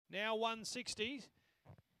Now 160.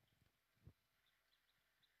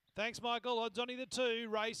 Thanks, Michael. Odds on the 2.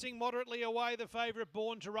 Racing moderately away, the favourite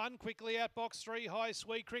Born to Run. Quickly out box 3, High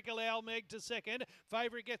Sweet. Crickle Meg to second.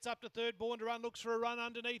 Favourite gets up to third. Born to Run looks for a run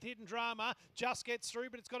underneath. Hidden Drama just gets through,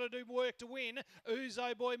 but it's got to do work to win.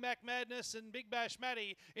 Uzo Boy, Mac Madness and Big Bash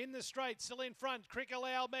Matty in the straight. Still in front. Crickle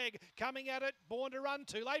Meg coming at it. Born to Run.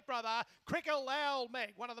 Too late, brother. Crickle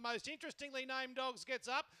Meg, one of the most interestingly named dogs, gets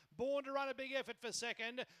up. Born to Run, a big effort for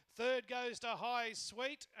second. Third goes to High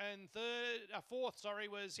Sweet, and fourth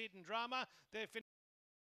was Hidden Drama. They're